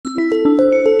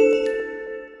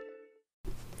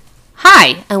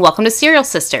Hi, and welcome to Serial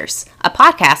Sisters, a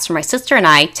podcast where my sister and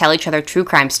I tell each other true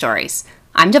crime stories.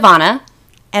 I'm Devonna.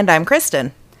 And I'm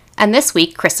Kristin. And this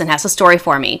week, Kristin has a story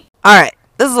for me. All right,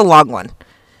 this is a long one.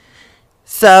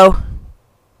 So,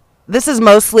 this is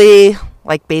mostly,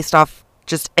 based off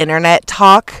just internet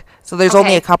talk. So, there's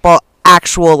only a couple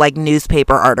actual,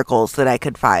 newspaper articles that I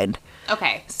could find.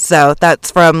 Okay. So,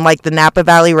 that's from, the Napa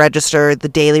Valley Register, the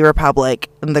Daily Republic,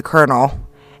 and the Kernel.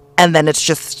 And then it's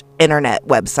just internet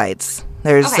websites.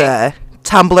 There's a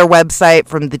Tumblr website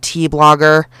from the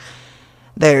T-Blogger.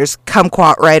 There's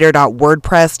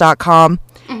kumquatwriter.wordpress.com.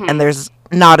 Mm-hmm. And there's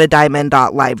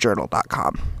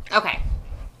notadiamond.livejournal.com. Okay.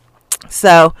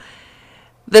 So,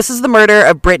 this is the murder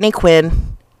of Brittany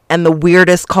Quinn and the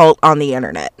weirdest cult on the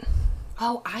internet.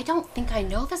 Oh, I don't think I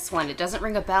know this one. It doesn't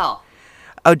ring a bell.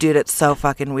 Oh, dude, it's so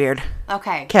fucking weird.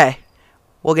 Okay. Okay.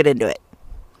 We'll get into it.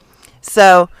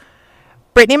 So,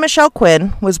 Brittany Michelle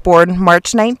Quinn was born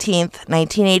March 19th,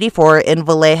 1984 in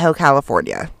Vallejo,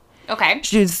 California. Okay.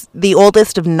 She was the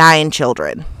oldest of 9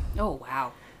 children. Oh,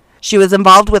 wow. She was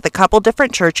involved with a couple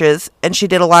different churches, and she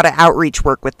did a lot of outreach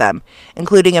work with them,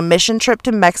 including a mission trip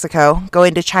to Mexico,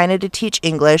 going to China to teach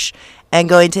English, and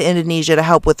going to Indonesia to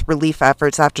help with relief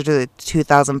efforts after the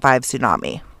 2005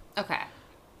 tsunami. Okay.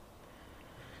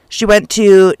 She went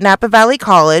to Napa Valley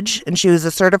College, and she was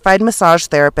a certified massage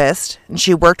therapist, and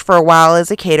she worked for a while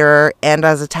as a caterer and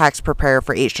as a tax preparer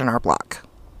for H&R Block.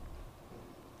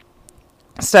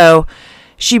 So,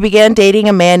 she began dating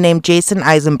a man named Jason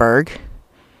Eisenberg,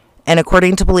 and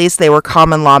according to police, they were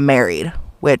common law married,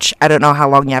 which I don't know how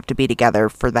long you have to be together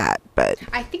for that, but...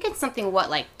 I think it's something,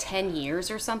 10 years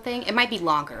or something? It might be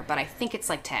longer, but I think it's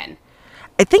 10.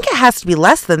 I think it has to be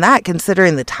less than that,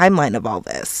 considering the timeline of all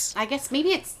this. I guess maybe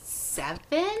it's 7?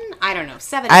 I don't know.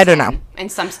 7 I don't know. In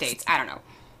some states. I don't know.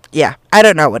 Yeah, I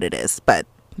don't know what it is, but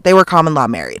they were common law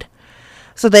married.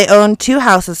 So they owned 2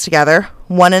 houses together,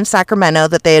 one in Sacramento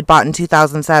that they had bought in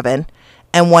 2007,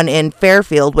 and one in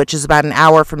Fairfield, which is about an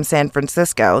hour from San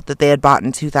Francisco, that they had bought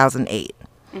in 2008.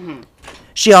 Mm-hmm.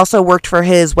 She also worked for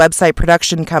his website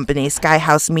production company, Sky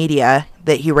House Media,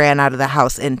 that he ran out of the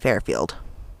house in Fairfield.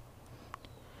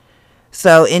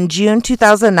 So in June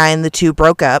 2009, the two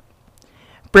broke up.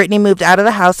 Brittany moved out of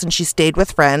the house and she stayed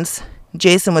with friends.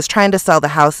 Jason was trying to sell the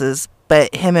houses,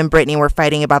 but him and Brittany were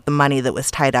fighting about the money that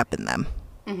was tied up in them.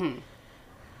 Mm-hmm.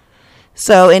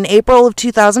 So in April of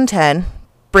 2010,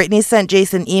 Brittany sent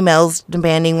Jason emails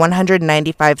demanding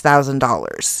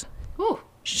 $195,000.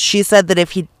 She said that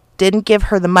if he didn't give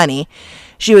her the money,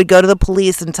 she would go to the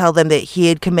police and tell them that he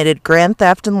had committed grand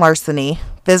theft and larceny,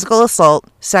 physical assault,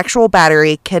 sexual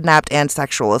battery, kidnapped, and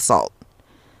sexual assault.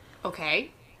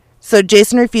 Okay. So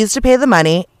Jason refused to pay the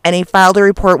money, and he filed a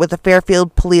report with the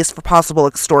Fairfield police for possible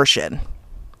extortion.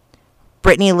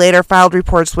 Brittany later filed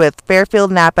reports with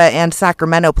Fairfield, Napa, and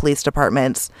Sacramento police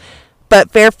departments,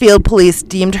 but Fairfield police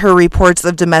deemed her reports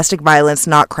of domestic violence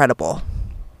not credible.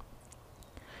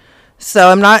 So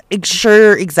I'm not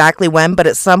sure exactly when, but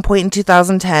at some point in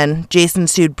 2010, Jason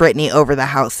sued Brittany over the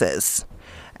houses.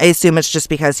 I assume it's just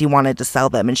because he wanted to sell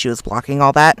them and she was blocking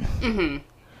all that. Mm-hmm.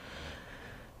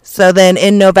 So then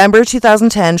in November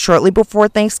 2010, shortly before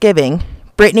Thanksgiving,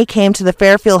 Brittany came to the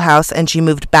Fairfield house and she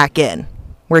moved back in,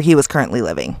 where he was currently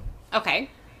living.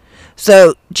 Okay.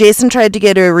 So Jason tried to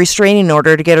get a restraining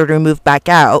order to get her to move back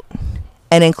out,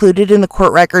 and included in the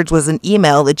court records was an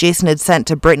email that Jason had sent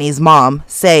to Brittany's mom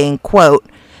saying, quote,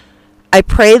 "I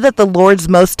pray that the Lord's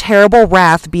most terrible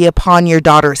wrath be upon your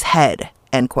daughter's head,"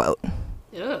 end quote.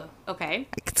 Ugh, okay.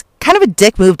 It's kind of a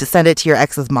dick move to send it to your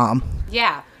ex's mom.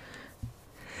 Yeah.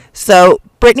 So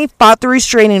Brittany fought the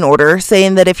restraining order,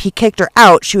 saying that if he kicked her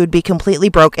out, she would be completely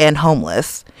broke and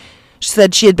homeless. She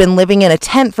said she had been living in a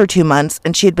tent for 2 months,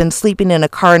 and she had been sleeping in a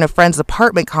car in a friend's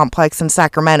apartment complex in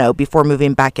Sacramento before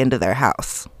moving back into their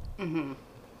house. Mm-hmm.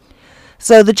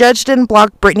 So the judge didn't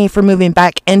block Brittany from moving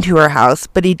back into her house,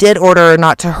 but he did order her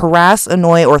not to harass,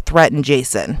 annoy, or threaten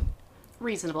Jason.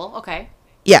 Reasonable, okay.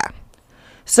 Yeah.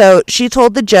 So she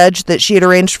told the judge that she had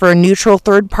arranged for a neutral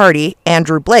third party,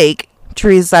 Andrew Blake, to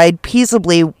reside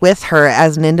peaceably with her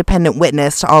as an independent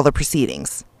witness to all the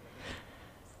proceedings.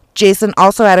 Jason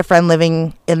also had a friend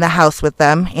living in the house with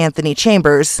them, Anthony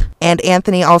Chambers, and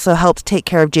Anthony also helped take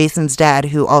care of Jason's dad,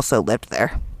 who also lived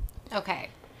there. Okay.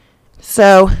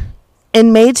 So,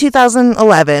 in May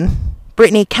 2011,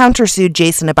 Brittany countersued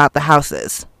Jason about the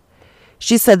houses.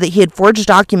 She said that he had forged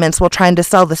documents while trying to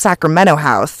sell the Sacramento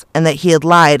house, and that he had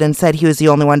lied and said he was the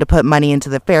only one to put money into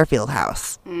the Fairfield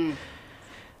house. Mm.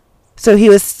 So he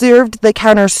was served the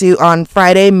countersuit on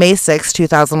Friday, May 6,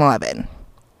 2011.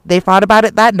 They fought about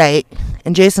it that night,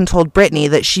 and Jason told Brittany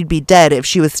that she'd be dead if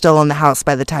she was still in the house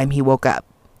by the time he woke up.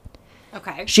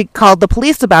 Okay. She called the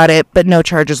police about it, but no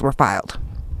charges were filed.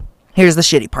 Here's the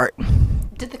shitty part.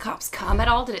 Did the cops come at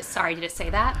all? Did it say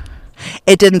that?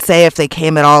 It didn't say if they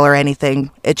came at all or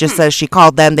anything. It just says she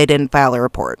called them. They didn't file a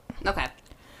report. Okay.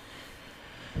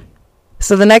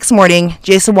 So the next morning,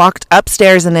 Jason walked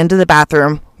upstairs and into the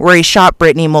bathroom where he shot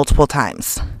Brittany multiple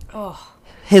times. Oh.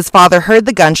 His father heard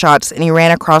the gunshots and he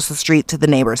ran across the street to the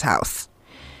neighbor's house.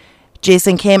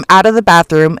 Jason came out of the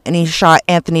bathroom and he shot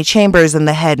Anthony Chambers in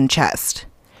the head and chest.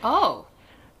 Oh.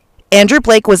 Andrew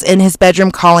Blake was in his bedroom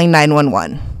calling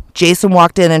 911. Jason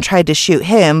walked in and tried to shoot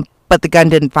him, but the gun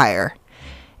didn't fire.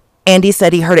 Andy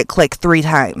said he heard it click 3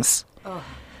 times. Oh.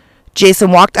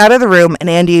 Jason walked out of the room and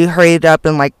Andy hurried up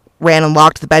and ran and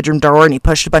locked the bedroom door and he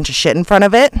pushed a bunch of shit in front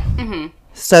of it. Mm-hmm.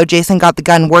 So Jason got the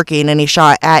gun working and he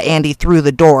shot at Andy through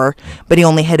the door, but he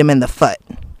only hit him in the foot.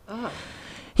 Oh.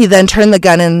 He then turned the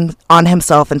gun in on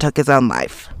himself and took his own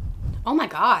life. Oh my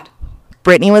God.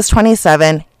 Brittany was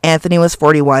 27, Anthony was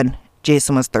 41,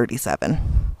 Jason was 37.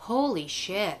 Holy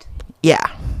shit.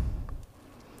 Yeah.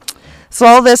 So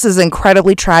all this is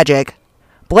incredibly tragic.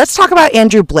 But let's talk about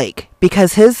Andrew Blake,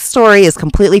 because his story is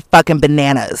completely fucking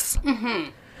bananas. Mm-hmm.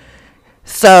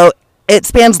 So it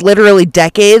spans literally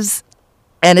decades,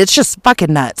 and it's just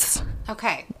fucking nuts.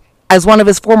 Okay. As one of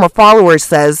his former followers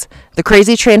says, the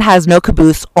crazy train has no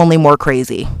caboose, only more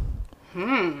crazy.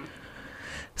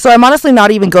 So I'm honestly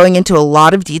not even going into a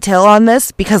lot of detail on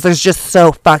this because there's just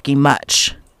so fucking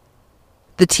much.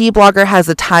 The T-Blogger has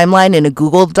a timeline in a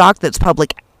Google Doc that's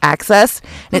public access,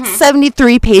 and it's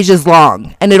 73 pages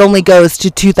long, and it only goes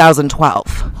to 2012.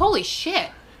 Holy shit.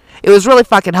 It was really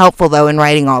fucking helpful, though, in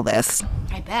writing all this.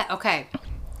 I bet. Okay.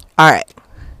 All right.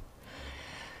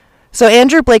 So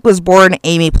Andrew Blake was born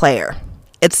Amy Player.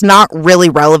 It's not really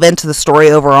relevant to the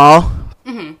story overall,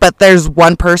 but there's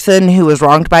one person who was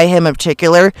wronged by him in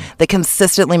particular that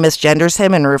consistently misgenders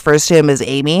him and refers to him as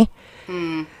Amy.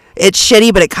 It's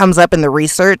shitty, but it comes up in the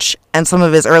research, and some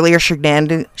of his earlier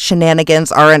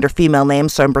shenanigans are under female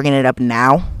names, so I'm bringing it up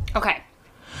now. Okay.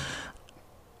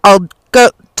 I'll go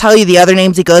tell you the other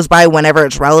names he goes by whenever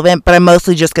it's relevant, but I'm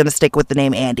mostly just going to stick with the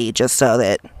name Andy, just so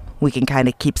that we can kind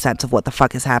of keep sense of what the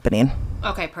fuck is happening.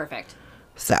 Okay, perfect.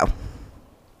 So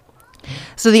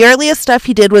the earliest stuff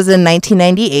he did was in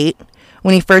 1998,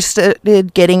 when he first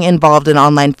started getting involved in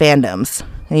online fandoms,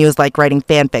 and he was writing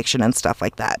fan fiction and stuff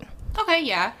like that. Okay,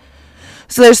 yeah.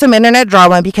 So there's some internet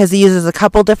drama because he uses a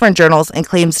couple different journals and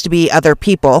claims to be other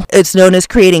people. It's known as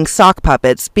creating sock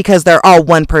puppets because they're all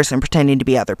one person pretending to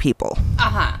be other people.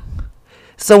 Uh-huh.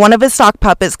 So one of his sock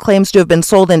puppets claims to have been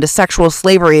sold into sexual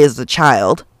slavery as a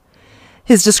child.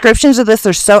 His descriptions of this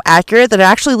are so accurate that it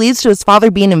actually leads to his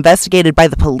father being investigated by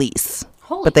the police.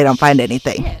 Holy but they don't find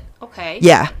anything. Shit. Okay.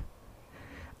 Yeah.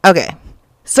 Okay.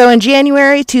 So in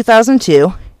January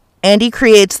 2002, Andy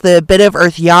creates the Bit of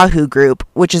Earth Yahoo group,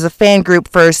 which is a fan group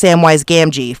for Samwise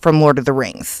Gamgee from Lord of the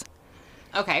Rings.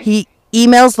 Okay. He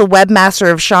emails the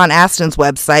webmaster of Sean Astin's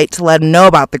website to let him know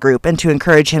about the group and to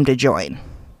encourage him to join.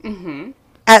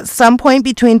 At some point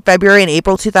between February and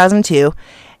April 2002,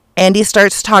 Andy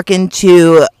starts talking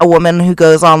to a woman who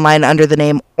goes online under the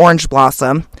name Orange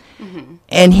Blossom,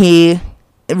 and he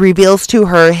reveals to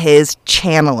her his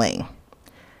channeling.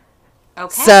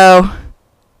 Okay. So,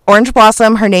 Orange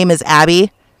Blossom, her name is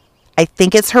Abby. I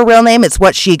think it's her real name. It's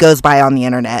what she goes by on the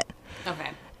internet. Okay.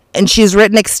 And she's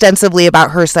written extensively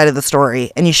about her side of the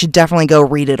story, and you should definitely go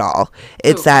read it all.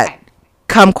 It's at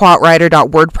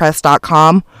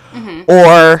kumquatwriter.wordpress.com,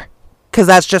 or, because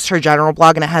that's just her general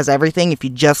blog, and it has everything. If you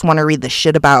just want to read the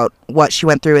shit about what she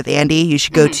went through with Andy, you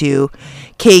should go to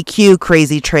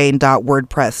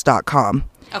kqcrazytrain.wordpress.com.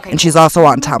 Okay. And she's also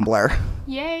on Tumblr.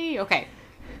 Yay. Okay.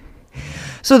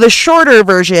 So the shorter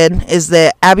version is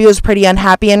that Abby was pretty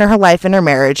unhappy in her life and her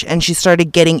marriage, and she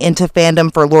started getting into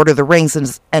fandom for Lord of the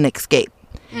Rings and escape.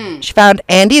 She found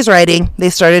Andy's writing,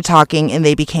 they started talking, and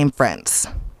they became friends.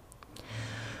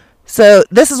 So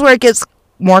this is where it gets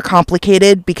more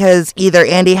complicated, because either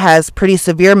Andy has pretty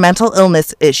severe mental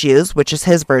illness issues, which is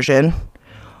his version,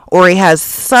 or he has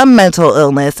some mental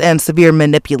illness and severe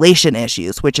manipulation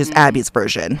issues, which is Abby's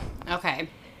version. Okay.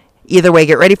 Either way,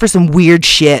 get ready for some weird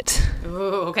shit.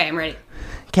 Ooh, okay, I'm ready.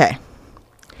 Okay.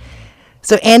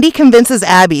 So Andy convinces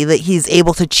Abby that he's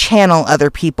able to channel other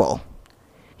people.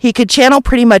 He could channel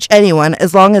pretty much anyone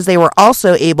as long as they were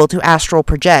also able to astral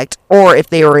project, or if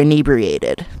they were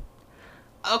inebriated.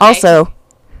 Okay. Also,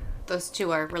 those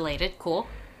two are related. Cool.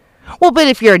 well, but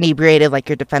if you're inebriated,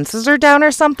 your defenses are down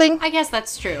or something. I guess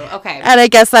that's true. Okay. And I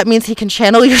guess that means he can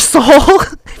channel your soul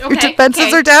if your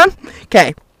defenses are down.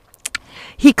 Okay.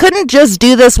 He couldn't just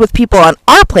do this with people on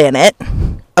our planet.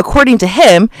 According to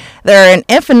him, there are an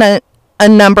infinite a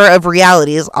number of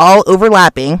realities, all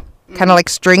overlapping, kind of like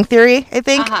string theory, I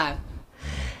think.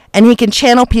 And he can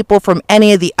channel people from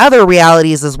any of the other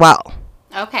realities as well.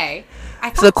 Okay. I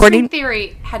thought string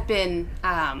theory had been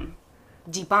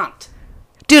debunked.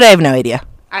 Dude, I have no idea.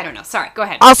 I don't know. Sorry. Go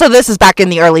ahead. Also, this is back in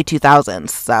the early 2000s,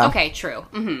 so. Okay, true.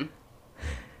 Mm-hmm.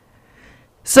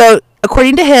 So,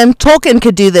 according to him, Tolkien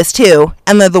could do this too,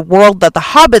 and that the world that the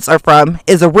hobbits are from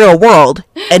is a real world,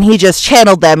 and he just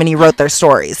channeled them and he wrote their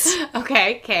stories.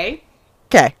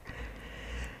 Okay.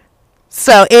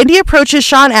 So, Andy approaches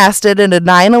Sean Astin at a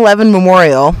 9/11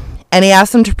 memorial, and he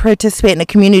asks him to participate in a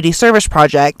community service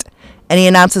project, and he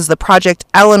announces the Project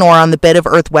Eleanor on the Bit of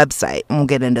Earth website, and we'll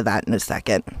get into that in a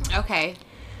second. Okay.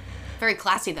 Very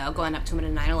classy, though, going up to him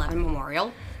at a 9/11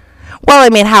 memorial. Well, I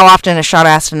mean, how often is Sean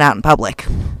Astin out in public?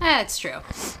 That's true.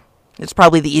 It's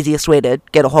probably the easiest way to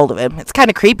get a hold of him. It's kind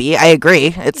of creepy, I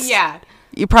agree. Yeah.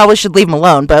 You probably should leave him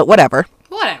alone, but whatever.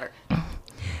 Whatever.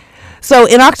 So,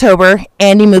 in October,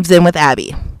 Andy moves in with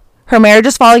Abby. Her marriage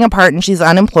is falling apart and she's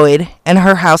unemployed, and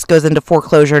her house goes into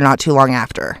foreclosure not too long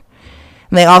after.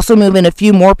 And they also move in a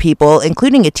few more people,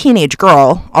 including a teenage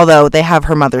girl, although they have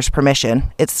her mother's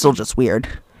permission. It's still just weird.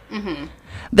 Mm-hmm.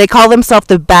 They call themselves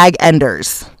the Bag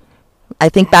Enders. I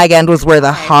think Bag End was where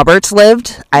the Hobbarts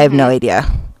lived. I have no idea.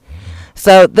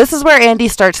 So this is where Andy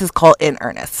starts his cult in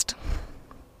earnest.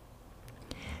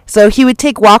 So he would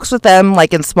take walks with them,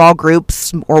 like in small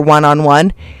groups or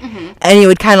one-on-one, and he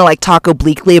would kind of like talk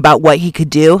obliquely about what he could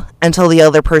do until the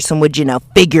other person would,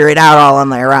 figure it out all on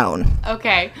their own.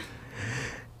 Okay.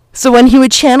 So when he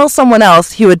would channel someone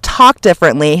else, he would talk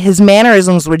differently, his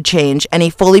mannerisms would change, and he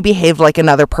fully behaved like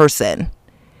another person.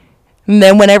 And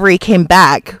then whenever he came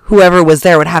back, whoever was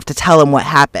there would have to tell him what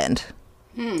happened.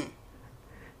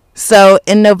 So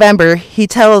in November, he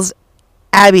tells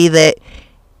Abby that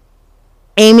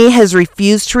Amy has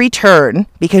refused to return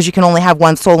because you can only have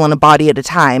one soul in a body at a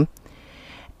time.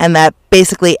 And that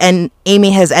basically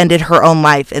Amy has ended her own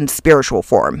life in spiritual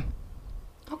form.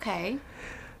 Okay.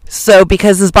 So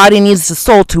because his body needs the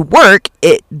soul to work,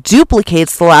 it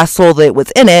duplicates the last soul that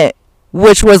was in it,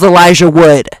 which was Elijah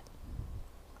Wood.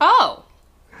 Oh.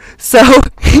 So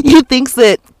he thinks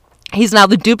that he's now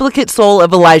the duplicate soul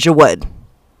of Elijah Wood.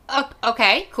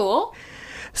 Okay, cool.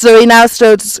 So he now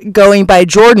starts going by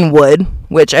Jordan Wood,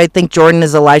 which I think Jordan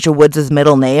is Elijah Wood's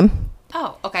middle name.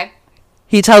 Oh, okay.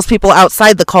 He tells people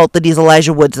outside the cult that he's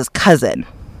Elijah Wood's cousin.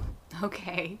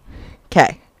 Okay.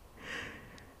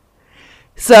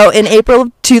 So in April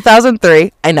of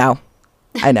 2003, I know.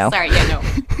 Sorry, yeah,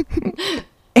 no.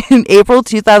 In April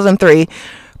 2003,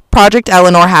 Project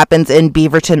Eleanor happens in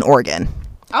Beaverton, Oregon.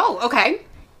 Oh, okay.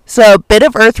 So Bit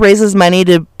of Earth raises money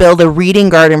to build a reading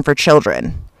garden for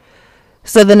children.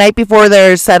 So the night before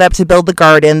they're set up to build the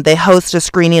garden, they host a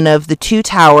screening of The Two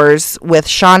Towers with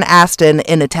Sean Astin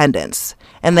in attendance.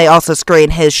 And they also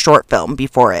screen his short film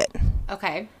before it.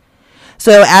 Okay.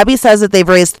 So Abby says that they've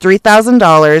raised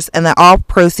 $3,000 and that all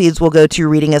proceeds will go to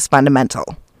Reading is Fundamental.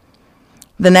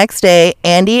 The next day,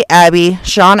 Andy, Abby,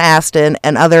 Sean Astin,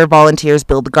 and other volunteers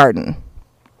build the garden.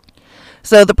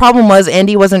 So the problem was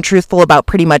Andy wasn't truthful about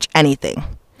pretty much anything.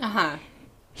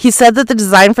 He said that the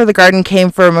design for the garden came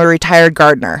from a retired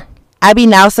gardener. Abby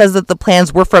now says that the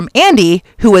plans were from Andy,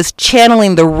 who was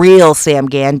channeling the real Sam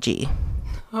Gamgee.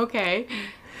 Okay.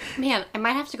 Man, I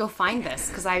might have to go find this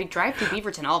because I drive through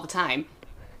Beaverton all the time.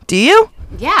 Do you?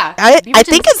 Yeah. I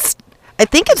think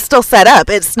it's still set up.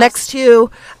 It's next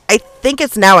to, I think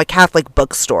it's now a Catholic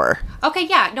bookstore. Okay,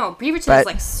 yeah. No, Beaverton is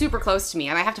like super close to me.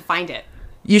 I might have to find it.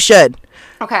 You should.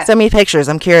 Okay. Send me pictures.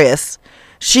 I'm curious.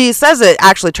 She says it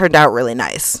actually turned out really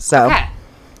nice. So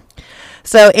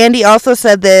Andy also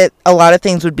said that a lot of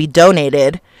things would be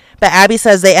donated, but Abby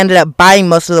says they ended up buying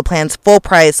most of the plants full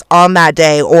price on that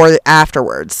day or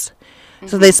afterwards.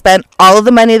 So they spent all of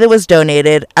the money that was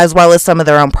donated as well as some of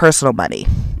their own personal money.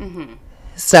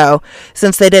 So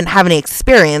since they didn't have any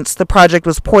experience, the project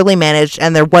was poorly managed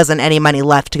and there wasn't any money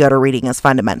left to go to Reading is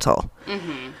Fundamental.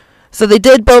 So they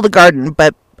did build a garden,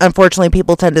 but unfortunately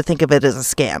people tend to think of it as a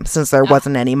scam since there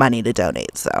wasn't any money to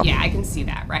donate. So yeah, I can see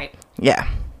that, right? Yeah.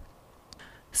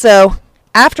 So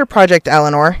after Project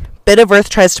Eleanor, Bit of Earth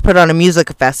tries to put on a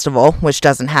music festival, which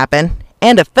doesn't happen,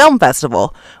 and a film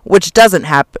festival, which does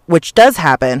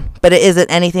happen, but it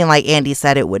isn't anything like Andy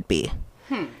said it would be.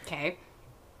 Okay.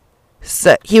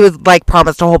 So he was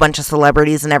promised a whole bunch of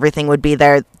celebrities and everything would be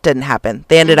there. Didn't happen.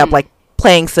 They ended up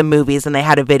playing some movies and they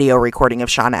had a video recording of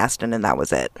Sean Astin and that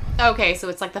was it. Okay, so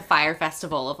it's like the Fire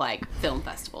Festival of film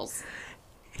festivals.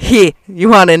 You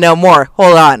want to know more?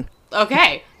 Hold on.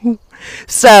 Okay.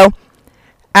 So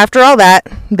after all that,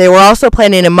 they were also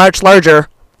planning a much larger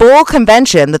full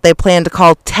convention that they plan to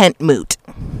call Tent Moot.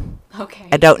 Okay.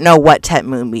 I don't know what Tent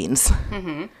Moot means.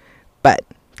 Mm-hmm. But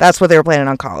that's what they were planning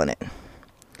on calling it.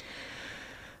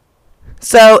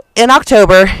 So, in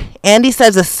October, Andy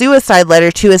sends a suicide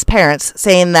letter to his parents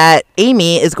saying that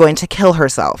Amy is going to kill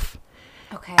herself.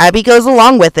 Okay. Abby goes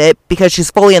along with it because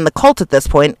she's fully in the cult at this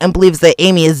point and believes that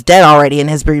Amy is dead already and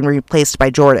has been replaced by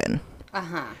Jordan.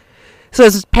 Uh-huh. So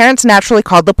his parents naturally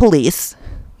called the police.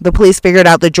 The police figured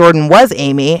out that Jordan was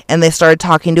Amy, and they started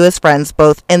talking to his friends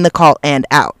both in the cult and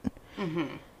out.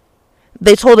 Mm-hmm.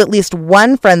 They told at least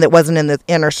one friend that wasn't in the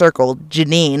inner circle,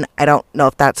 Janine. I don't know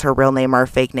if that's her real name or a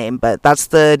fake name, but that's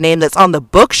the name that's on the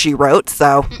book she wrote,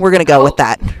 so we're going to go with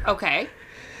that. Okay.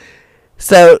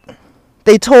 So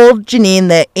they told Janine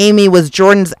that Amy was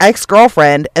Jordan's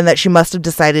ex-girlfriend and that she must have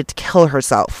decided to kill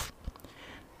herself.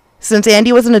 Since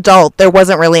Andy was an adult, there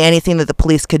wasn't really anything that the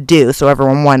police could do, so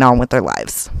everyone went on with their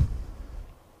lives.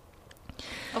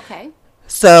 Okay.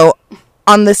 So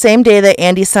on the same day that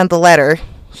Andy sent the letter,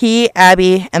 he,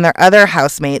 Abby, and their other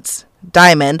housemates,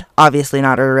 Diamond, obviously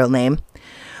not her real name,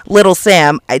 Little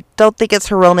Sam, I don't think it's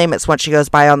her real name, it's what she goes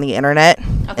by on the internet,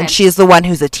 Okay. and she's the one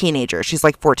who's a teenager. She's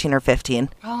like 14 or 15.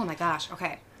 Oh my gosh.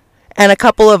 Okay. And a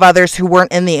couple of others who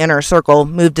weren't in the inner circle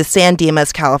moved to San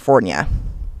Dimas, California.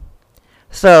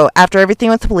 So after everything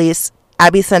with the police,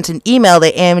 Abby sent an email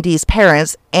to Andy's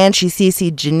parents, and she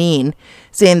CC'd Janine,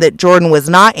 saying that Jordan was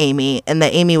not Amy, and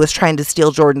that Amy was trying to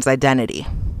steal Jordan's identity.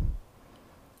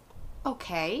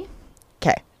 Okay.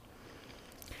 Okay.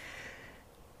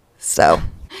 So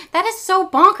That is so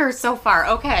bonkers so far.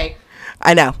 Okay.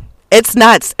 I know. It's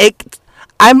nuts.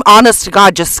 I'm honest to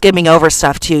God just skimming over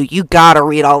stuff too. You gotta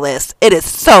read all this. It is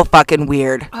so fucking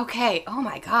weird. Okay. Oh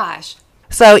my gosh.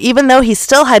 So even though he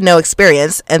still had no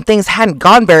experience and things hadn't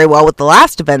gone very well with the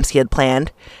last events he had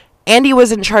planned, Andy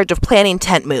was in charge of planning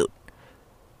Tent Moot.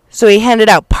 So he handed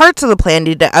out parts of the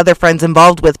planning to other friends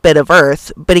involved with Bit of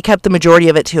Earth, but he kept the majority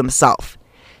of it to himself.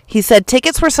 He said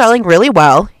tickets were selling really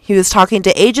well, he was talking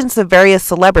to agents of various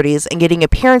celebrities and getting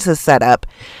appearances set up,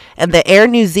 and that Air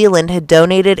New Zealand had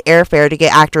donated airfare to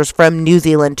get actors from New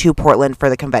Zealand to Portland for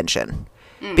the convention.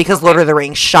 Because okay. Lord of the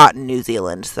Rings shot in New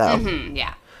Zealand, so... Mm-hmm.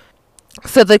 Yeah.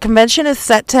 So the convention is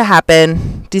set to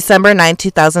happen December 9,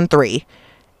 2003,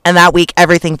 and that week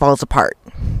everything falls apart.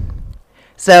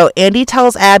 So Andy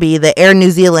tells Abby that Air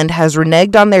New Zealand has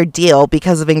reneged on their deal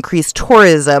because of increased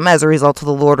tourism as a result of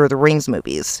the Lord of the Rings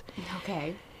movies.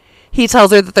 Okay. He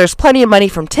tells her that there's plenty of money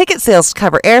from ticket sales to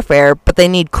cover airfare, but they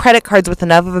need credit cards with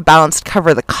enough of a balance to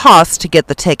cover the cost to get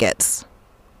the tickets.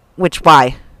 Which,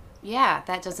 why? Yeah,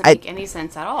 that doesn't make any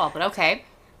sense at all, but okay.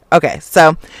 Okay,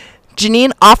 so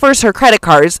Janine offers her credit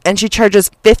cards, and she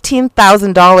charges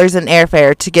 $15,000 in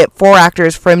airfare to get 4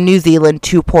 actors from New Zealand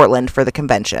to Portland for the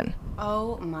convention.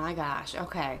 Oh my gosh.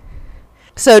 Okay.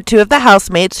 So 2 of the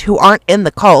housemates who aren't in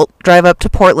the cult drive up to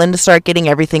Portland to start getting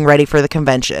everything ready for the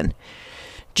convention.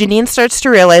 Janine starts to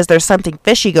realize there's something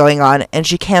fishy going on, and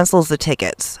she cancels the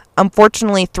tickets.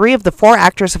 Unfortunately, 3 of the 4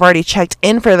 actors have already checked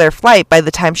in for their flight by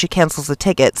the time she cancels the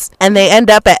tickets, and they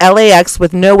end up at LAX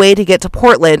with no way to get to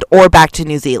Portland or back to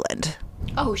New Zealand.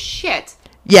 Oh shit.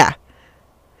 Yeah.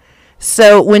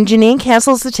 So when Janine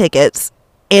cancels the tickets,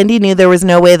 Andy knew there was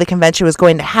no way the convention was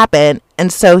going to happen,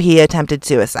 and so he attempted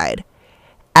suicide.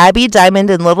 Abby, Diamond,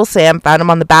 and Little Sam found him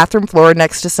on the bathroom floor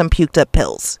next to some puked up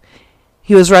pills.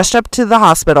 He was rushed up to the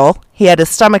hospital, he had his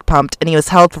stomach pumped, and he was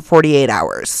held for 48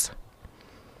 hours.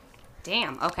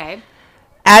 Damn. Okay.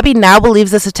 Abby now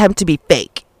believes this attempt to be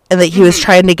fake, and that he was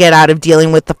trying to get out of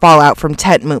dealing with the fallout from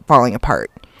Tent Moot falling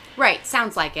apart. Right.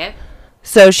 Sounds like it.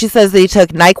 So she says that he took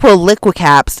NyQuil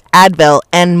Liquicaps, Advil,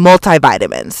 and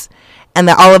multivitamins, and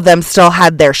that all of them still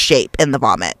had their shape in the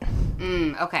vomit.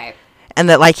 Okay. And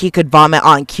that, like, he could vomit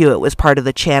on cue. It was part of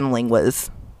the channeling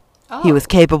Oh. he was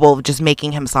capable of just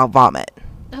making himself vomit.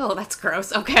 Oh, that's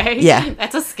gross. Okay. Yeah.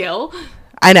 That's a skill.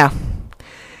 I know.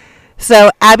 So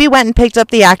Abby went and picked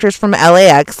up the actors from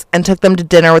LAX and took them to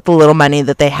dinner with the little money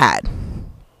that they had.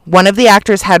 One of the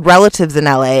actors had relatives in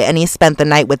LA, and he spent the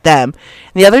night with them.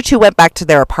 The other 2 went back to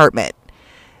their apartment.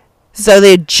 So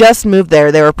they had just moved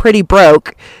there. They were pretty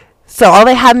broke. So all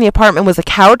they had in the apartment was a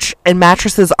couch and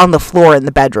mattresses on the floor in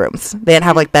the bedrooms. They didn't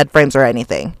have, like, bed frames or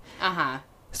anything. Uh-huh.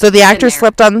 So the actors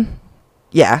slept on...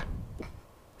 Yeah.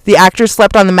 The actors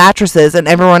slept on the mattresses, and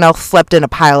everyone else slept in a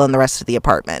pile in the rest of the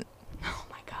apartment. Oh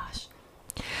my gosh.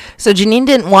 So Janine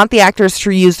didn't want the actors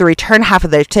to use the return half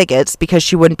of their tickets because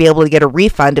she wouldn't be able to get a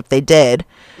refund if they did.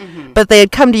 But they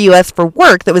had come to U.S. for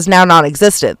work that was now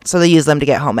non-existent, so they used them to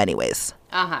get home anyways.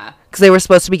 Uh-huh. Because they were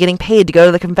supposed to be getting paid to go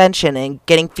to the convention and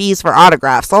getting fees for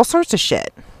autographs, all sorts of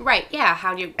shit. Right. Yeah.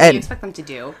 What do you expect them to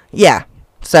do? Yeah.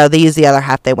 So they used the other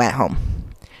half. They went home.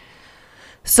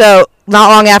 So not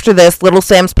long after this, little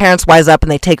Sam's parents wise up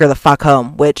and they take her the fuck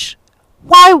home. Which,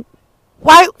 why,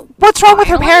 what's wrong with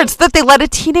her parents that they let a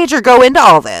teenager go into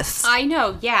all this? I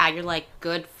know, yeah. You're like,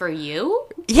 good for you?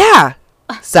 Yeah.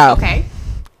 So. Okay.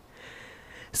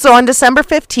 So on December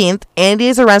 15th, Andy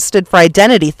is arrested for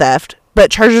identity theft, but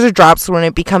charges are dropped when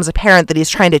it becomes apparent that he's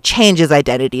trying to change his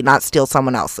identity, not steal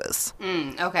someone else's.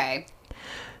 Okay.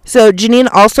 So Janine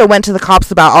also went to the cops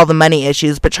about all the money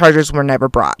issues, but charges were never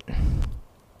brought.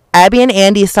 Abby and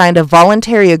Andy signed a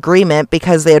voluntary agreement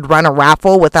because they had run a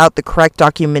raffle without the correct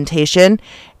documentation,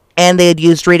 and they had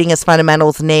used Reading as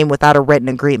Fundamental's name without a written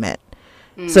agreement.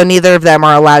 So neither of them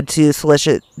are allowed to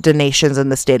solicit donations in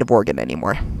the state of Oregon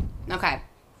anymore. Okay.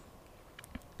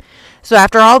 So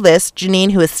after all this,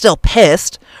 Janine, who is still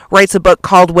pissed, writes a book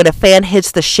called When a Fan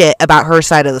Hits the Shit about her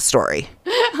side of the story.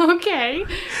 Okay.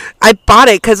 I bought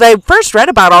it because I first read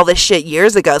about all this shit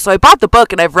years ago. So I bought the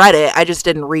book and I've read it. I just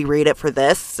didn't reread it for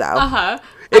this. So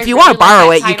if you want to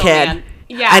borrow it, you can. Man.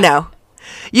 Yeah. I know.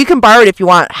 You can borrow it if you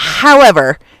want.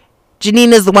 However,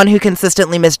 Janine is the one who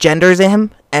consistently misgenders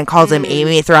him and calls him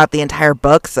Amy throughout the entire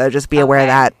book. So just be aware of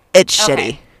that. It's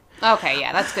shitty. Okay,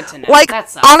 yeah, that's good to know. Like,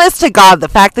 honest to God, the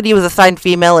fact that he was assigned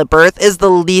female at birth is the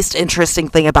least interesting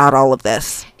thing about all of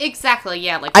this. Exactly,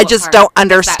 yeah. Like, I just don't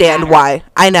understand why.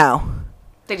 I know.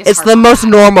 It's the most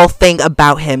normal thing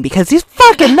about him because he's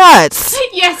fucking nuts.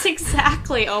 Yes,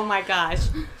 exactly. Oh my gosh.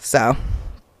 So,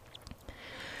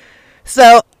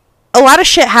 a lot of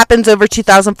shit happens over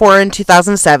 2004 and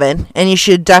 2007, and you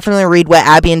should definitely read what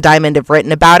Abby and Diamond have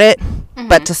written about it.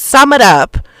 But to sum it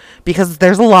up, because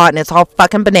there's a lot and it's all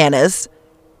fucking bananas,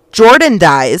 Jordan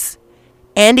dies.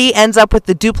 Andy ends up with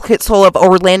the duplicate soul of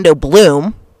Orlando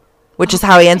Bloom, which is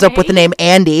how he ends up with the name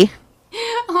Andy.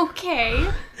 Okay.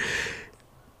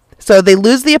 So they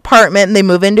lose the apartment and they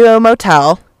move into a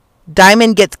motel.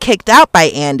 Diamond gets kicked out by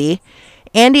Andy.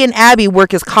 Andy and Abby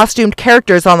work as costumed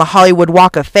characters on the Hollywood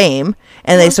Walk of Fame,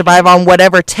 and they survive on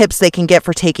whatever tips they can get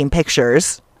for taking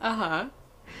pictures.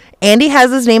 Andy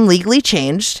has his name legally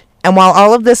changed. And while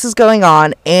all of this is going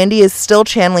on, Andy is still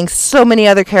channeling so many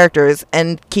other characters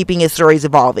and keeping his stories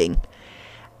evolving.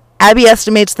 Abby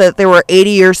estimates that there were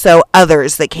 80 or so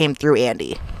others that came through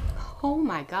Andy. Oh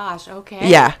my gosh, okay.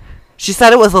 Yeah. She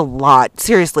said it was a lot.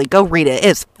 Seriously, go read it.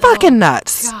 It's fucking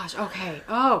nuts. Gosh, okay.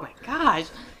 Oh my gosh.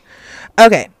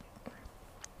 Okay.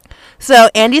 So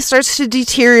Andy starts to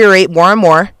deteriorate more and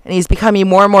more, and he's becoming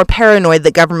more and more paranoid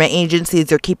that government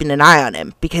agencies are keeping an eye on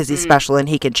him because he's special and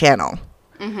he can channel.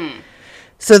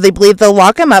 So they believe they'll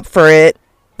lock him up for it.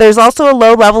 There's also a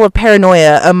low level of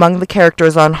paranoia among the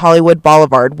characters on Hollywood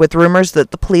Boulevard, with rumors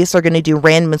that the police are going to do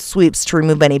random sweeps to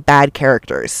remove any bad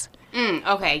characters.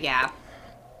 Okay, yeah.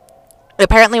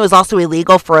 Apparently it was also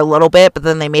illegal for a little bit, but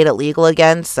then they made it legal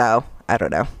again, so I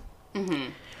don't know.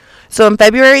 So in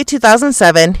February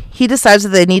 2007, he decides that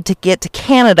they need to get to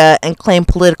Canada and claim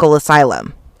political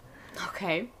asylum.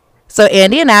 Okay. So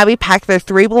Andy and Abby pack their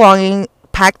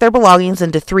belongings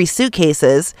into 3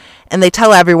 suitcases, and they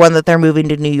tell everyone that they're moving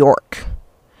to New York.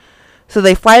 So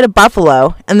they fly to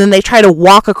Buffalo, and then they try to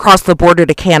walk across the border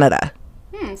to Canada.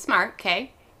 Smart,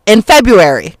 okay. In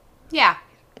February. Yeah.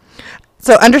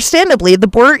 So understandably, the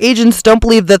border agents don't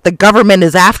believe that the government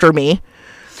is after me,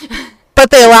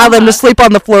 but they allow them to sleep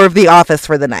on the floor of the office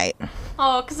for the night.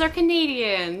 Oh, because they're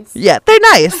Canadians. Yeah, they're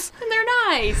nice. They're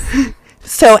nice.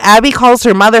 So Abby calls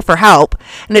her mother for help,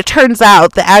 and it turns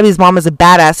out that Abby's mom is a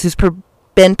badass who's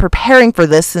been preparing for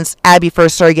this since Abby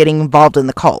first started getting involved in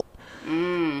the cult.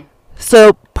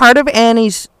 So part of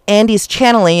Andy's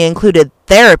channeling included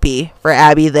therapy for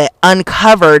Abby that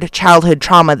uncovered childhood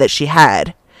trauma that she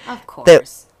had. Of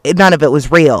course. None of it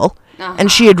was real.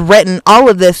 And she had written all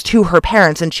of this to her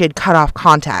parents, and she had cut off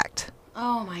contact.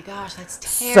 Oh my gosh,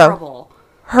 that's terrible. So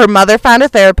her mother found a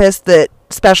therapist that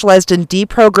specialized in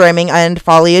deprogramming and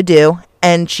folie à deux,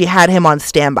 and she had him on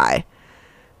standby.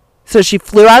 So she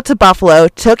flew out to Buffalo,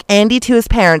 took Andy to his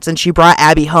parents, and she brought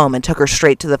Abby home and took her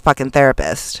straight to the fucking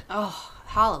therapist. Oh,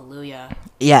 hallelujah.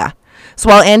 Yeah. So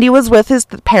while Andy was with his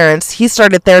parents, he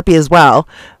started therapy as well,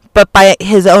 but by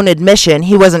his own admission,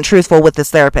 he wasn't truthful with his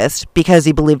therapist because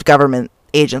he believed government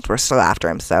agents were still after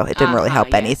him, so it didn't really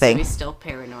help anything. So he's still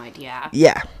paranoid, yeah.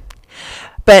 Yeah.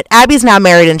 But Abby's now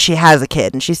married and she has a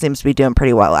kid, and she seems to be doing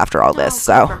pretty well after all this.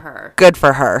 So good for her. Good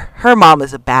for her. Her mom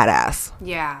is a badass.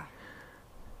 Yeah.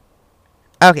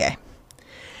 Okay.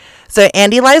 So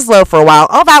Andy lies low for a while.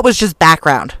 All that was just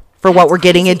background for what we're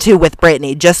getting into with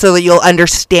Brittany, just so that you'll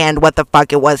understand what the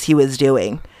fuck it was he was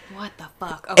doing. What the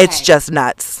fuck? Okay. It's just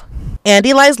nuts.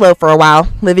 Andy lies low for a while,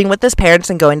 living with his parents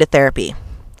and going to therapy.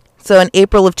 So in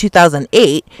April of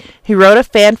 2008, he wrote a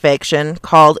fan fiction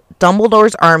called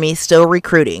Dumbledore's Army Still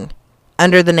Recruiting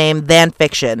under the name Than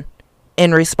Fiction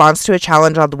in response to a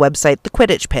challenge on the website The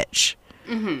Quidditch Pitch.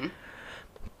 Mm-hmm.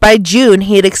 By June,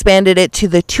 he had expanded it to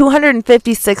the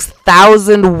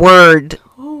 256,000 word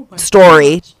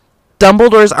story, gosh.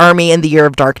 Dumbledore's Army in the Year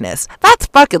of Darkness. That's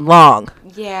fucking long.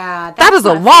 Yeah. That is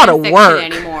a lot of work.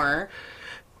 Anymore.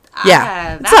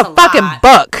 Yeah. It's a fucking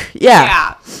book.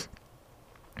 Yeah.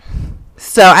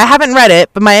 So I haven't read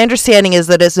it, but my understanding is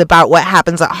that it's about what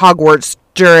happens at Hogwarts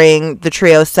during the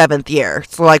trio's 7th year.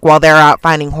 So, like, while they're out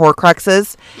finding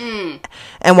Horcruxes,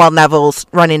 and while Neville's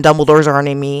running Dumbledore's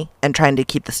Army and trying to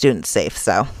keep the students safe,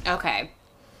 so. Okay.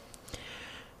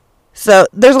 So,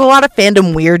 there's a lot of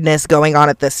fandom weirdness going on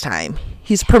at this time.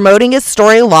 He's promoting his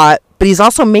story a lot, but he's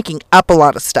also making up a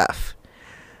lot of stuff.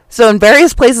 So, in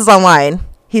various places online,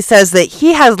 he says that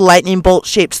he has a lightning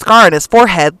bolt-shaped scar on his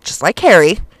forehead, just like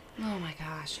Harry. Oh, my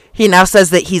gosh. He now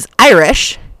says that he's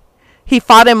Irish. He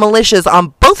fought in militias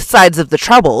on both sides of the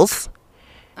Troubles.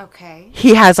 Okay.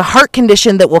 He has a heart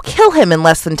condition that will kill him in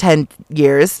less than 10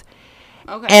 years.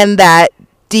 Okay. And that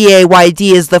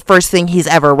DAYD is the first thing he's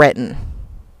ever written.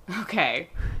 Okay.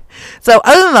 So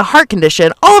other than the heart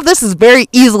condition, all of this is very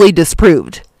easily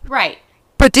disproved. Right.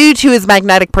 But due to his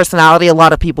magnetic personality, a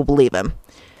lot of people believe him.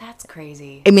 That's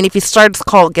crazy. I mean, if he starts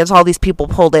cult, gets all these people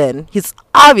pulled in, he's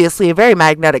obviously a very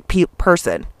magnetic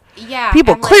person. Yeah.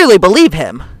 People clearly believe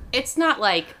him. It's not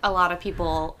like a lot of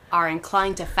people are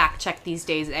inclined to fact check these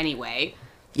days anyway.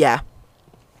 Yeah.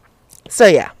 So,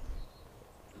 yeah.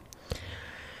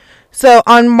 So,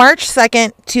 on March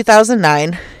 2nd,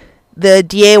 2009, the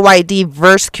DAYD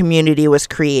verse community was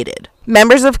created.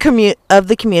 Members of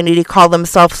the community call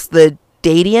themselves the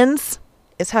Dadians,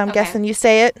 is how I'm guessing you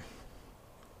say it.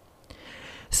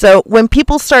 So, when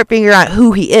people start figuring out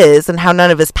who he is and how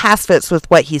none of his past fits with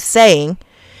what he's saying,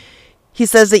 he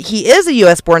says that he is a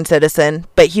U.S.-born citizen,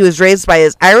 but he was raised by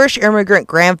his Irish immigrant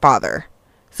grandfather.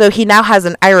 So he now has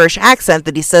an Irish accent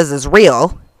that he says is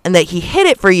real, and that he hid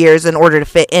it for years in order to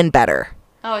fit in better.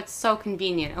 Oh, it's so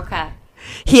convenient. Okay.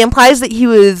 He implies that he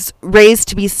was raised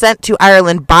to be sent to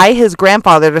Ireland by his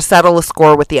grandfather to settle a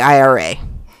score with the IRA.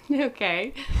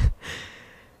 Okay.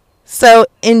 So,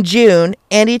 in June,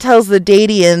 Andy tells the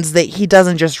Dadians that he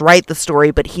doesn't just write the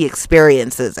story, but he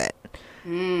experiences it.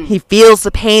 He feels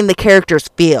the pain the characters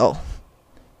feel.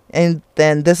 And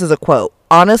then this is a quote.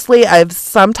 Honestly, I've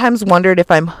sometimes wondered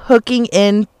if I'm hooking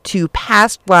into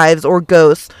past lives or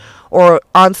ghosts or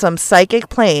on some psychic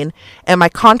plane, and my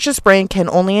conscious brain can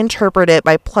only interpret it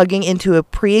by plugging into a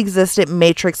pre-existent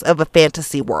matrix of a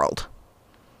fantasy world.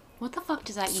 What the fuck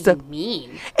does that even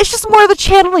mean? It's just more of the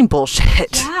channeling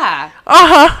bullshit. Yeah.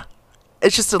 Uh-huh.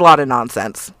 It's just a lot of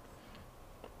nonsense.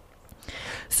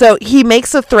 So he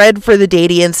makes a thread for the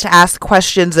Dadians to ask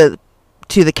questions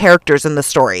to the characters in the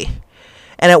story.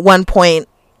 And at one point,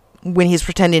 when he's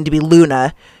pretending to be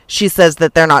Luna, she says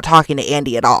that they're not talking to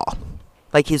Andy at all.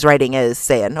 Like he's writing as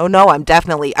saying, oh no, I'm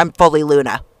fully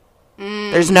Luna.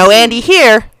 There's no Andy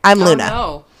here. I'm Luna.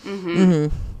 Oh no.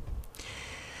 Mm-hmm.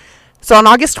 So on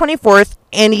August 24th,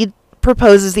 Andy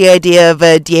proposes the idea of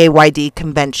a DAYD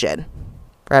convention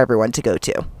for everyone to go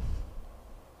to.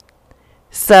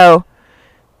 So,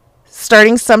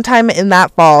 starting sometime in that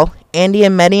fall, Andy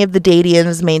and many of the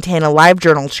Dadians maintain a live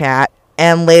journal chat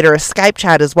and later a Skype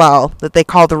chat as well that they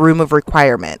call the Room of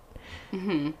Requirement.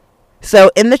 Mm-hmm.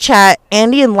 So in the chat,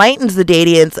 Andy enlightens the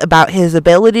Dadians about his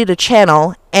ability to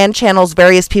channel and channels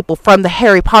various people from the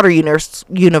Harry Potter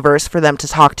universe for them to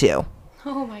talk to.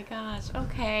 Oh my gosh,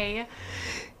 okay.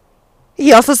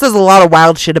 He also says a lot of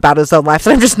wild shit about his own life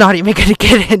that I'm just not even going to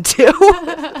get into.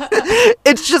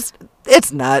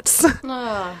 It's nuts.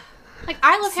 Like,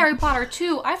 I love Harry Potter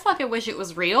too. I fucking wish it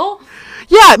was real.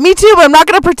 Yeah, me too, but I'm not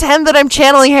going to pretend that I'm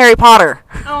channeling Harry Potter.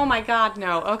 Oh my god,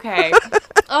 no. Okay.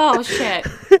 Oh, shit.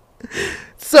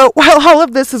 So, while all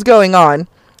of this is going on,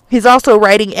 he's also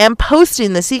writing and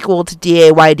posting the sequel to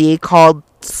DAYD called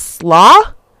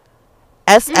Slaugh?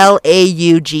 Slaugh.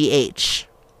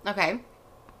 Okay.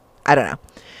 I don't know.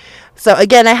 So,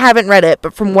 again, I haven't read it,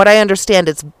 but from what I understand,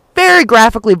 it's very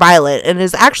graphically violent and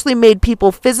has actually made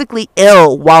people physically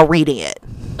ill while reading it.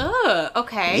 Ugh,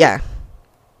 okay. Yeah.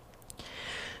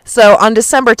 So, on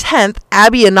December 10th,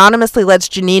 Abby anonymously lets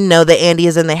Janine know that Andy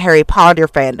is in the Harry Potter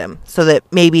fandom, so that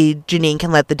maybe Janine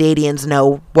can let the Dadians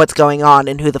know what's going on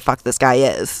and who the fuck this guy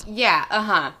is. Yeah,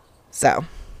 uh-huh. So,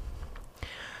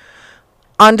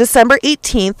 on December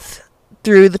 18th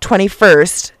through the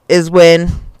 21st is when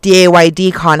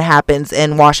DAYD Con happens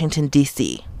in Washington,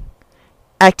 D.C.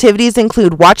 Activities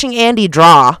include watching Andy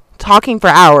draw, talking for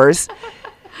hours,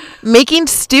 making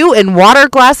stew in water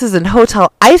glasses and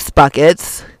hotel ice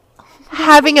buckets,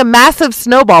 having a massive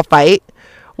snowball fight,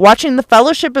 watching the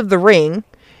Fellowship of the Ring,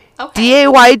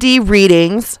 DAYD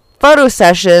readings, photo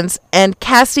sessions, and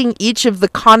casting each of the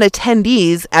con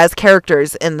attendees as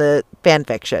characters in the fan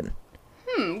fiction.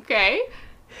 Okay.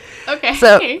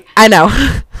 So, I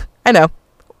know.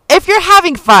 If you're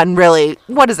having fun, really,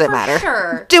 what does it matter?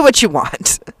 Sure. Do what you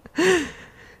want.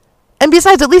 And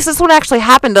besides, at least this one actually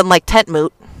happened, unlike Tent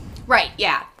Moot. Right,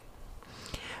 yeah.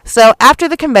 So after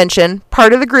the convention,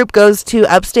 part of the group goes to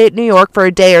upstate New York for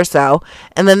a day or so,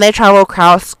 and then they travel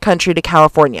cross country to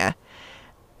California.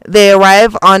 They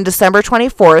arrive on December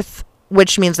 24th,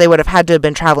 which means they would have had to have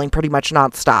been traveling pretty much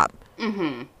nonstop.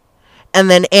 Mm-hmm. And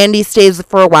then Andy stays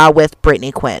for a while with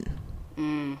Brittany Quinn.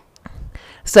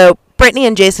 So Brittany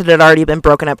and Jason had already been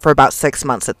broken up for about 6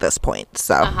 months at this point.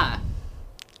 So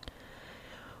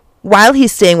while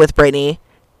he's staying with Brittany,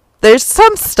 there's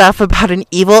some stuff about an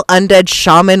evil undead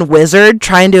shaman wizard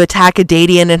trying to attack a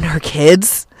Dadian and her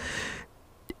kids.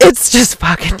 It's just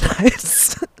fucking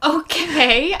nice.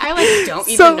 Okay. I don't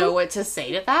even know what to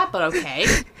say to that, but okay.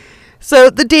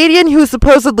 So the Dadian who was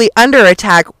supposedly under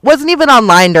attack wasn't even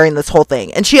online during this whole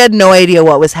thing, and she had no idea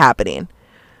what was happening.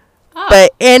 Oh.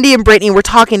 But Andy and Brittany were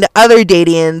talking to other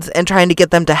Dadians and trying to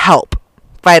get them to help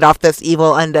fight off this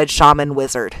evil undead shaman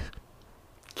wizard.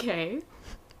 Okay.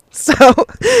 So,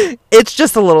 it's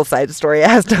just a little side story. It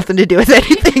has nothing to do with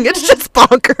anything. It's just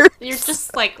bonkers. You're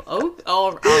just like, oh,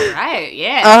 all right,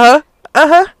 yeah.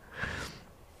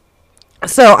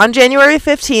 So, on January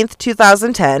 15th,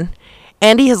 2010,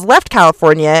 Andy has left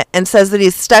California and says that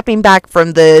he's stepping back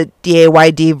from the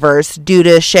DAYD verse due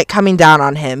to shit coming down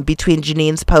on him between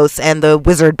Janine's posts and the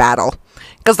wizard battle.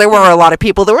 Because there were a lot of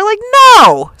people that were like,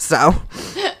 no! So.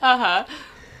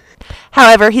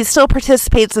 However, he still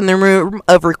participates in the Room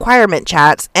of Requirement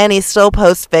chats, and he still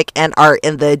posts fic and art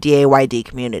in the DAYD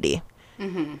community.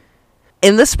 Mm-hmm.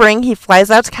 In the spring, he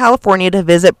flies out to California to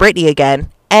visit Brittany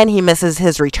again, and he misses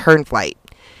his return flight.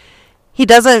 He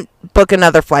doesn't book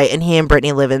another flight, and he and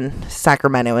Brittany live in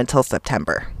Sacramento until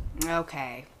September.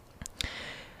 Okay.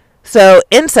 So,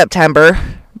 in September,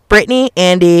 Brittany,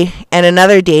 Andy, and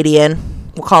another Dadian,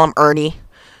 we'll call him Ernie,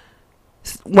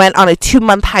 went on a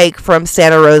 2-month hike from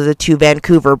Santa Rosa to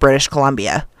Vancouver, British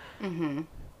Columbia. Mm-hmm.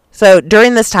 So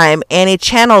during this time, Annie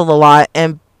channeled a lot,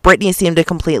 and Brittany seemed to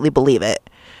completely believe it.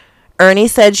 Ernie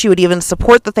said she would even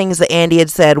support the things that Andy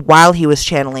had said while he was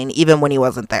channeling, even when he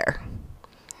wasn't there.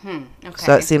 Okay.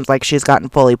 So it seems like she's gotten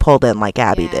fully pulled in like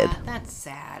Abby did. That's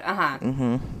sad.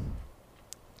 Mm-hmm.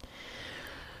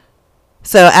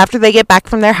 So after they get back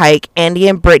from their hike, Andy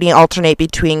and Brittany alternate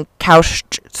between couch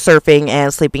surfing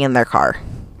and sleeping in their car.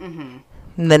 Mm-hmm.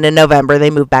 And then in November, they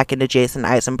move back into Jason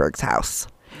Eisenberg's house.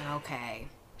 Okay.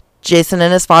 Jason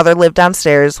and his father live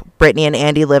downstairs. Brittany and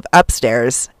Andy live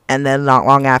upstairs. And then not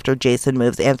long after, Jason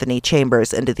moves Anthony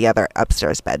Chambers into the other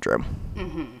upstairs bedroom.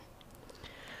 Mm-hmm.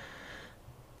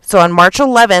 So on March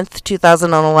 11th,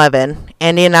 2011,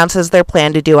 Andy announces their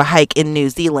plan to do a hike in New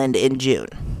Zealand in June.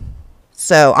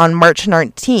 So, on March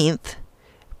 19th,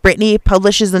 Brittany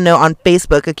publishes a note on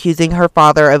Facebook accusing her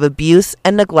father of abuse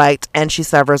and neglect, and she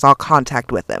severs all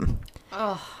contact with him.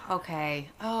 Oh, okay.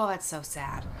 Oh, that's so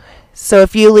sad. So, a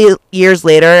few years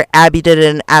later, Abby did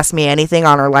an Ask Me Anything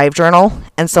on her live journal,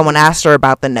 and someone asked her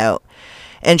about the note.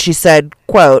 And she said,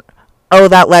 quote, "Oh,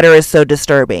 that letter is so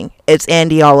disturbing. It's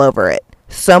Andy all over it.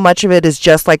 So much of it is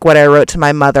just like what I wrote to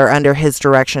my mother under his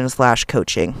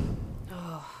direction/coaching.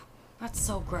 That's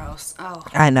so gross. Oh.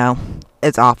 I know.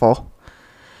 It's awful.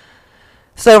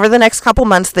 So over the next couple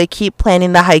months, they keep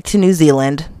planning the hike to New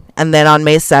Zealand. And then on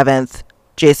May 7th,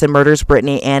 Jason murders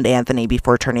Brittany and Anthony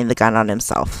before turning the gun on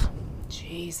himself.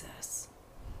 Jesus.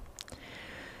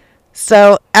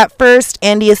 So at first,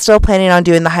 Andy is still planning on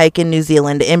doing the hike in New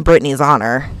Zealand in Brittany's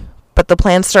honor. But the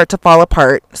plans start to fall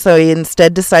apart. So he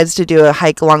instead decides to do a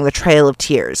hike along the Trail of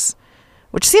Tears.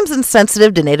 Which seems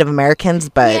insensitive to Native Americans,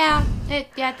 but... Yeah,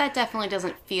 that definitely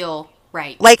doesn't feel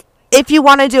right. Like, if you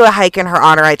want to do a hike in her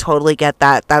honor, I totally get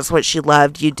that. That's what she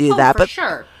loved. You do that. But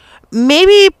sure.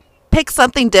 Maybe pick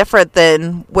something different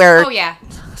than where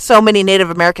so many Native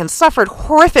Americans suffered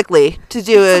horrifically to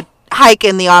do a hike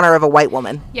in the honor of a white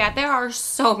woman. Yeah, there are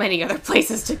so many other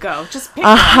places to go. Just pick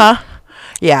one.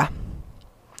 Yeah.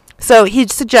 So he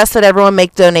suggests that everyone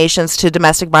make donations to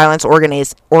domestic violence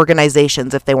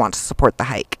organizations if they want to support the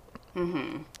hike.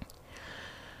 Mm-hmm.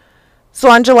 So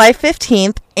on July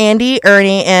 15th, Andy,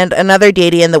 Ernie, and another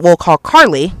Dadian that we'll call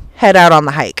Carly head out on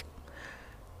the hike.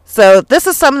 So this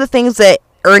is some of the things that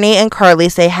Ernie and Carly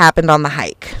say happened on the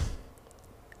hike.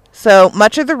 So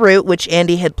much of the route, which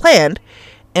Andy had planned,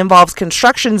 involves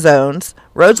construction zones,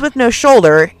 roads with no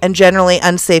shoulder, and generally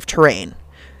unsafe terrain.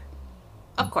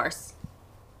 Of course.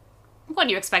 What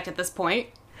do you expect at this point?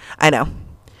 I know.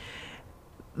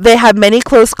 They have many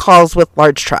close calls with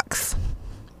large trucks.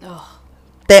 Ugh.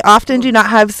 They often do not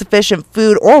have sufficient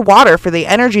food or water for the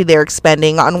energy they're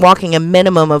expending on walking a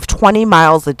minimum of 20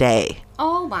 miles a day.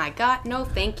 Oh my god, no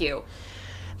thank you.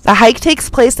 The hike takes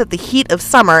place at the heat of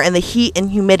summer, and the heat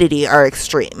and humidity are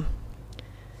extreme.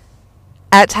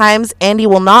 At times, Andy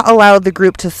will not allow the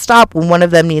group to stop when one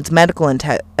of them needs medical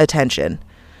attention.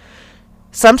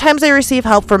 Sometimes they receive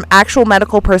help from actual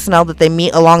medical personnel that they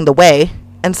meet along the way,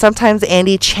 and sometimes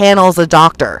Andy channels a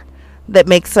doctor that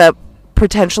makes up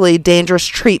potentially dangerous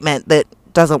treatment that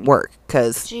doesn't work,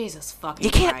 because Jesus fucking you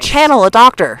can't Christ. channel a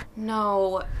doctor.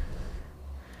 No.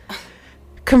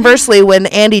 Conversely, when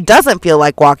Andy doesn't feel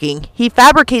like walking, he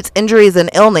fabricates injuries and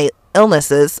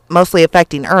illnesses, mostly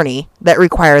affecting Ernie, that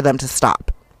require them to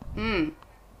stop.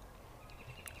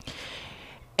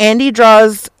 Andy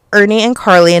draws Ernie and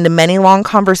Carly into many long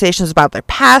conversations about their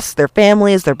past, their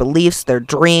families, their beliefs, their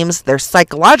dreams, their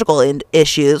psychological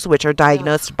issues, which are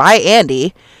diagnosed by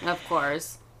Andy, Of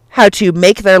course. how to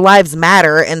make their lives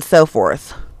matter, and so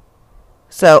forth.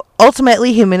 So,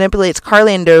 ultimately, he manipulates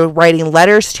Carly into writing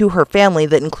letters to her family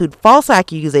that include false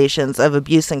accusations of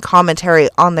abuse and commentary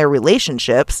on their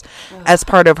relationships as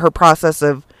part of her process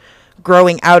of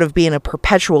growing out of being a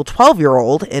perpetual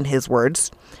 12-year-old, in his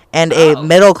words, and a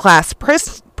middle-class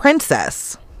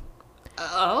princess.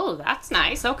 Oh, that's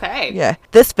nice. Okay. Yeah.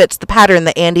 This fits the pattern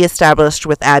that Andy established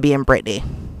with Abby and Brittany.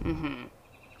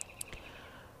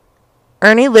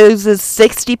 Ernie loses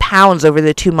 60 pounds over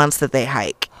the 2 months that they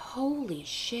hike. Holy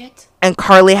shit. And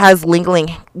Carly has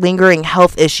lingering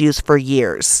health issues for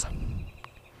years.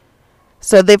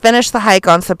 So they finish the hike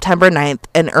on September 9th,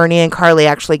 and Ernie and Carly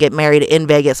actually get married in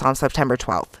Vegas on September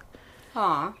 12th.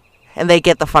 Aw. And they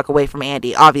get the fuck away from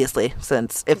Andy, obviously,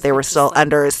 since if they were still like,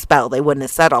 under his spell, they wouldn't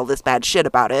have said all this bad shit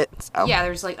about it. So. Yeah,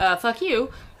 there's like, fuck you.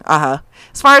 Uh-huh.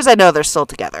 As far as I know, they're still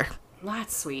together.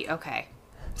 That's sweet. Okay.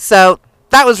 So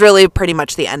that was really pretty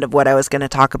much the end of what I was going to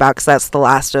talk about, because that's the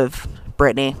last of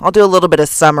Brittany. I'll do a little bit of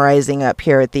summarizing up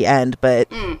here at the end, but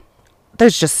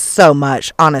there's just so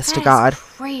much, honest to God.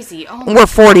 Crazy. Oh my We're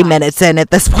 40 God. minutes in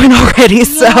at this point already, Yeah,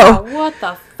 so. what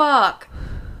the fuck?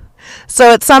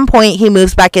 So at some point, he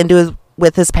moves back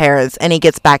with his parents, and he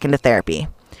gets back into therapy.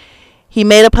 He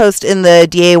made a post in the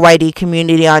DAYD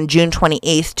community on June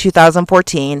 28th,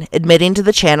 2014, admitting to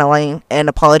the channeling and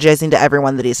apologizing to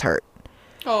everyone that he's hurt.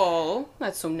 Oh,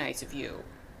 that's so nice of you.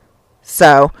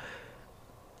 So,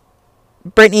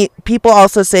 people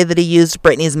also say that he used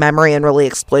Brittany's memory in really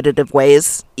exploitative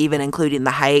ways, even including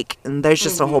the hike, and there's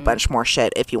just a whole bunch more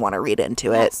shit if you want to read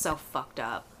into it. That's so fucked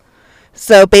up.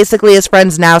 So basically, his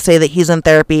friends now say that he's in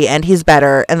therapy and he's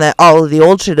better, and that all of the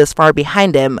old shit is far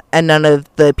behind him, and none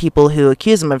of the people who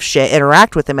accuse him of shit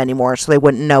interact with him anymore, so they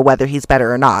wouldn't know whether he's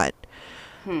better or not.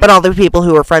 But all the people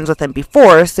who were friends with him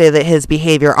before say that his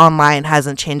behavior online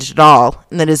hasn't changed at all,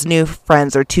 and that his new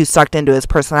friends are too sucked into his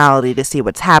personality to see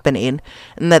what's happening,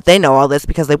 and that they know all this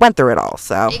because they went through it all,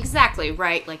 so. Exactly,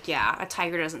 right? Like, yeah, a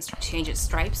tiger doesn't change its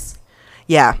stripes.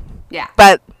 Yeah. Yeah.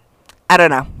 But, I don't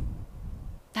know.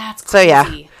 That's So crazy.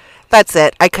 yeah, that's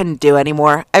it. I couldn't do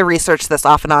anymore. I researched this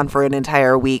off and on for an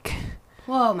entire week.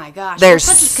 Oh my gosh. There's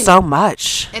so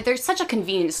much. There's such a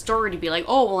convenient story to be like,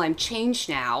 oh, well, I'm changed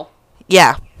now.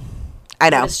 Yeah, I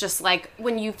know. But it's just like,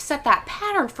 when you've set that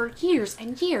pattern for years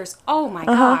and years, oh my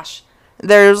gosh.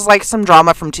 There's like some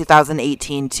drama from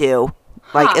 2018 too,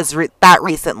 like that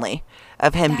recently,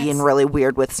 of him being really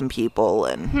weird with some people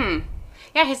and.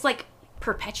 Yeah, his like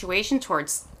perpetuation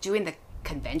towards doing the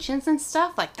conventions and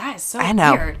stuff, like that is so I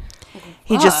know. weird. Like,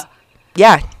 He just,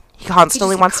 yeah, he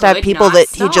constantly wants to have could people not that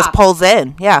he just stop. pulls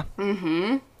in. Yeah,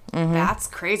 That's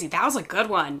crazy. That was a good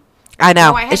one. I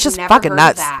know. No, I had It's just never fucking heard of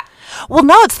nuts. that. Well,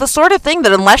 no, it's the sort of thing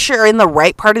that unless you're in the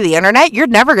right part of the internet, you're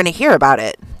never going to hear about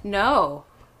it. No.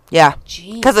 Yeah,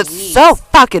 Jeez because it's Louise. so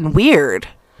fucking weird.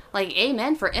 Like,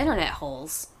 amen for internet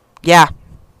holes. Yeah.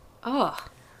 Ugh.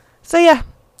 So yeah,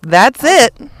 that's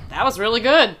it. That was really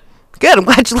good. Good. I'm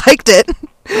glad you liked it.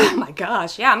 Oh my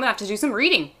gosh. Yeah, I'm gonna have to do some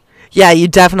reading. Yeah, you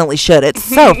definitely should. It's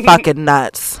so fucking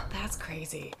nuts. That's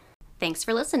crazy. Thanks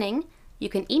for listening. You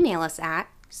can email us at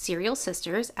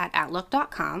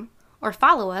serialsisters@outlook.com or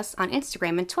follow us on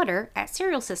Instagram and Twitter at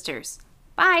Serial Sisters.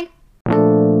 Bye.